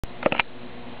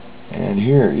And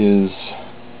here is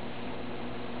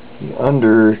the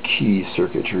under key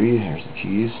circuitry. There's the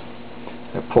keys.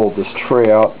 I pulled this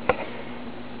tray out.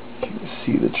 You can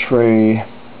see the tray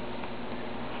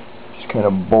just kind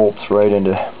of bolts right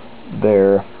into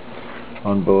there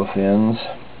on both ends.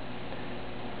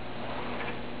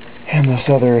 And this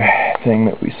other thing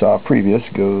that we saw previous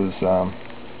goes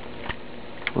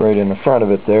right in the front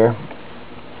of it there.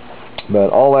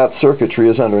 But all that circuitry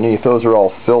is underneath. Those are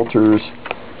all filters.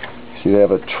 See, they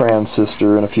have a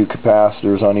transistor and a few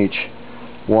capacitors on each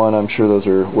one. I'm sure those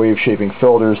are wave shaping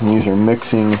filters, and these are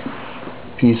mixing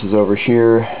pieces over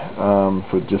here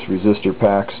for just resistor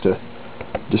packs to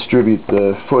distribute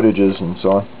the footages and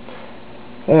so on.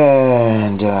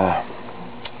 And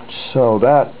so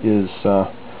that is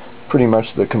pretty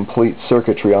much the complete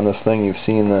circuitry on this thing. You've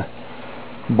seen the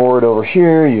board over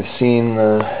here, you've seen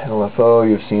the LFO,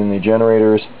 you've seen the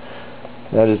generators.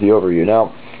 That is the overview.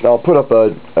 Now I'll put up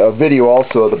a video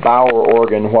also of the Bauer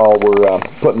organ while we're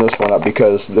putting this one up,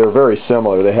 because they're very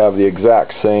similar. They have the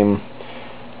exact same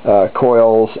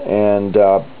coils, and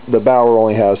the Bauer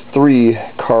only has 3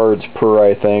 cards per,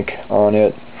 I think, on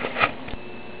it.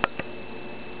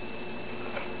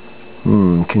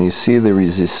 Can you see the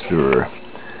resistor?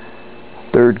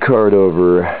 3rd card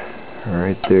over,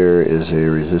 right there is a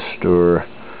resistor.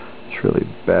 It's really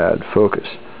bad focus.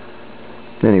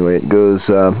 Anyway, it goes,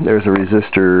 there's a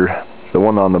resistor, the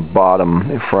one on the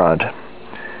bottom in front.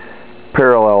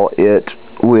 Parallel it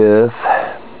with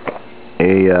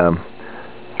a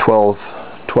 12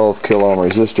 kilo ohm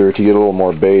resistor to get a little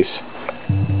more bass.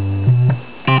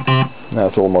 Now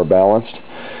it's a little more balanced.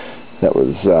 That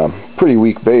was pretty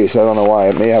weak bass. I don't know why.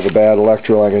 It may have a bad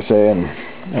electro, like I say, and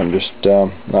I'm just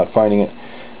not finding it.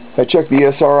 I checked the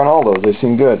ESR on all those. They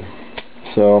seem good.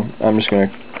 So I'm just going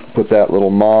to put that little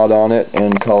mod on it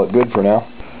and call it good for now.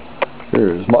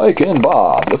 Here's Mike and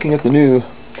Bob looking at the new,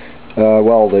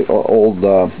 well, the old,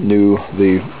 new,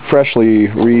 the freshly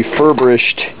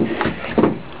refurbished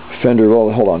Fender.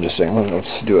 Well, hold on just a second.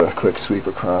 Let's do a quick sweep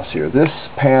across here. This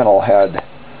panel had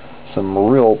some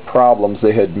real problems.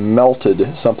 They had melted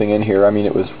something in here. I mean,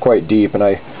 it was quite deep, and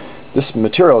this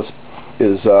material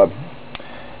is so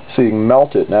you can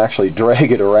melt it and actually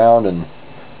drag it around and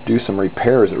do some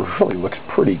repairs. It really looks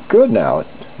pretty good now.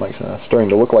 It's starting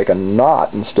to look like a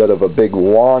knot instead of a big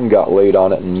wand got laid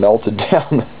on it and melted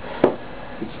down.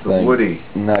 It's the woody.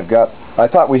 And I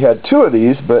thought we had 2 of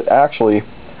these, but actually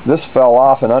this fell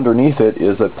off, and underneath it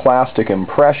is a plastic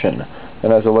impression.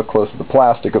 And as I look close to the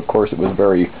plastic, of course, it was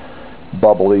very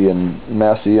bubbly and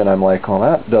messy, and I'm like, well,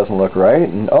 that doesn't look right.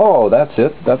 And oh, that's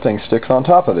it. That thing sticks on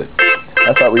top of it.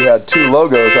 I thought we had 2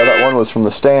 logos. I thought one was from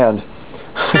the stand.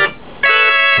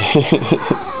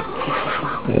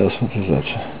 Yes, what is that?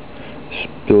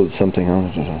 Spilled something on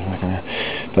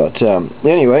it. But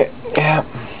anyway,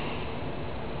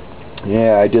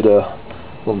 yeah, I did a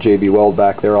little JB weld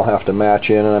back there. I'll have to match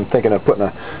in, and I'm thinking of putting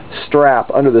a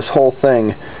strap under this whole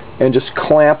thing and just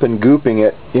clamp and gooping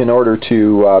it in order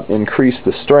to increase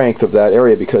the strength of that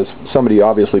area, because somebody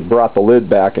obviously brought the lid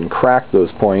back and cracked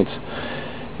those points,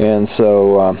 and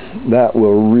so that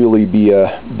will really be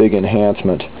a big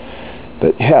enhancement.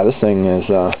 But yeah, this thing is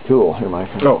cool. Here, Mike.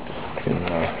 Oh.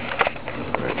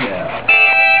 Yeah.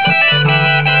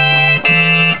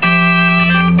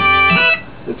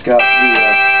 It's got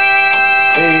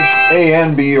the A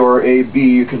and B, or A B.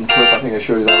 You can flip. I think I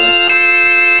showed you that one.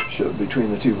 Showed between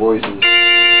the 2 voices.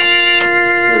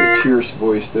 Very tierce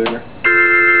voice there.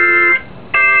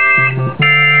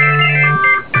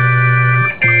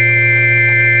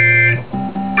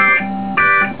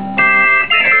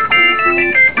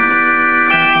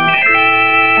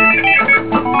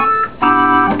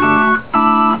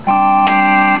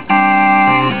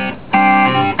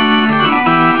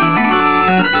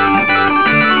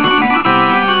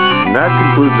 And that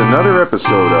concludes another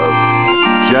episode of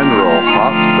General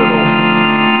Hospital.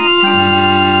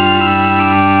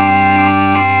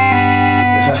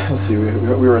 Let's see,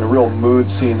 we were in a real mood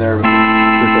scene there.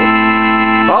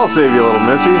 I'll save you a little,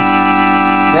 Missy.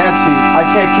 Nancy, I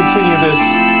can't continue this.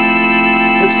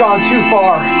 It's gone too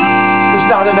far. There's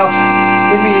not enough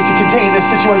in me to contain this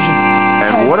situation.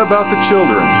 And what about the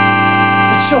children?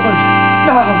 The children.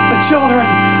 No, the children.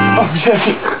 Oh, shit.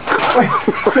 Wait.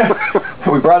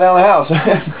 We brought down the house.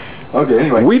 Okay,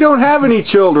 anyway. We don't have any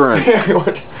children.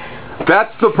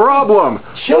 That's the problem.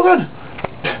 Children?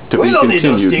 To be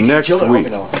continued next week.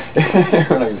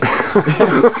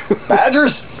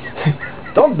 Badgers?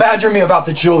 Don't badger me about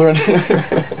the children.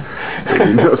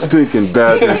 No stinking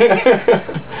badgers.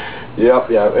 Yep,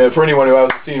 yeah. And for anyone who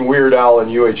hasn't seen Weird Al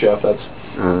and UHF,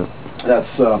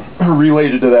 that's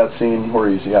related to that scene where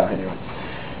he's, yeah, anyway.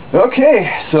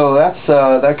 Okay, so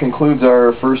that concludes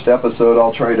our first episode.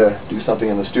 I'll try to do something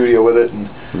in the studio with it and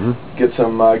get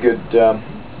some good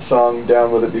song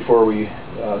down with it before we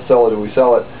sell it if we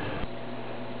sell it.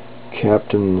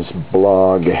 Captain's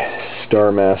Blog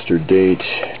Starmaster date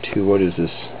to, what is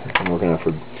this? I've been working on it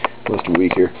for almost a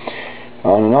week here.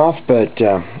 On and off, but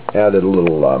added a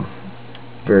little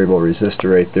variable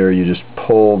resistor right there. You just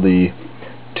pull the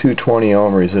 220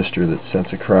 ohm resistor that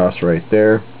sends across right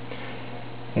there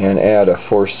and add a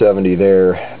 470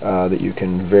 there that you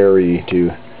can vary to.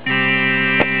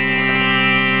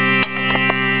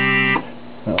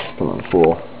 Oh, let's put on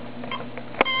full.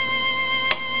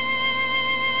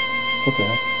 What the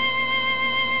heck?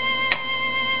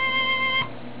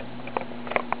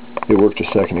 It worked a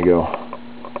second ago.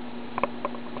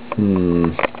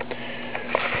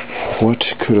 What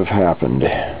could have happened?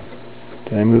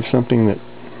 Did I move something that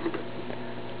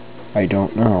I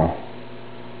don't know?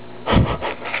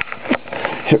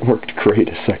 It worked great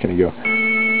a second ago.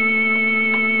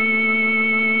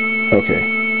 Okay.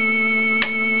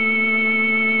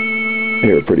 I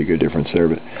hear a pretty good difference there,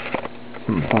 but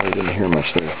probably didn't hear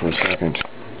much there for a second.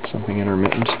 Something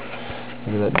intermittent.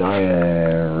 Maybe that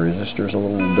resistor's a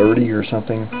little dirty or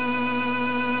something.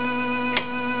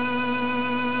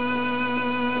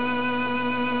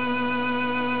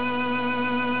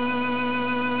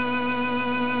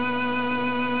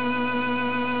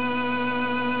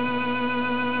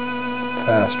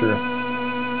 Faster.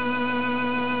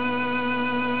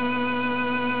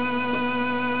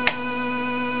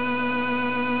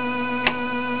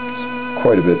 It's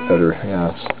quite a bit better.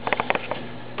 Yeah, it's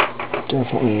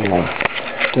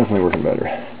definitely working better.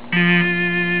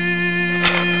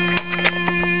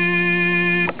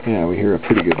 Yeah, we hear a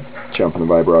pretty good jump in the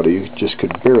vibrato. You just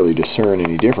could barely discern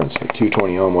any difference. The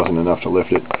 220 ohm wasn't enough to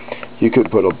lift it. You could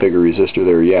put a bigger resistor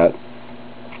there yet,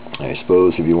 I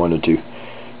suppose, if you wanted to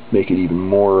make it even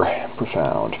more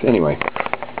profound. Anyway,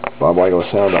 Bob Weigel,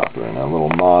 Sound Opera, and a little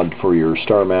mod for your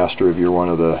Starmaster if you're one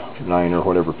of the 9 or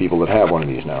whatever people that have one of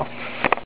these now.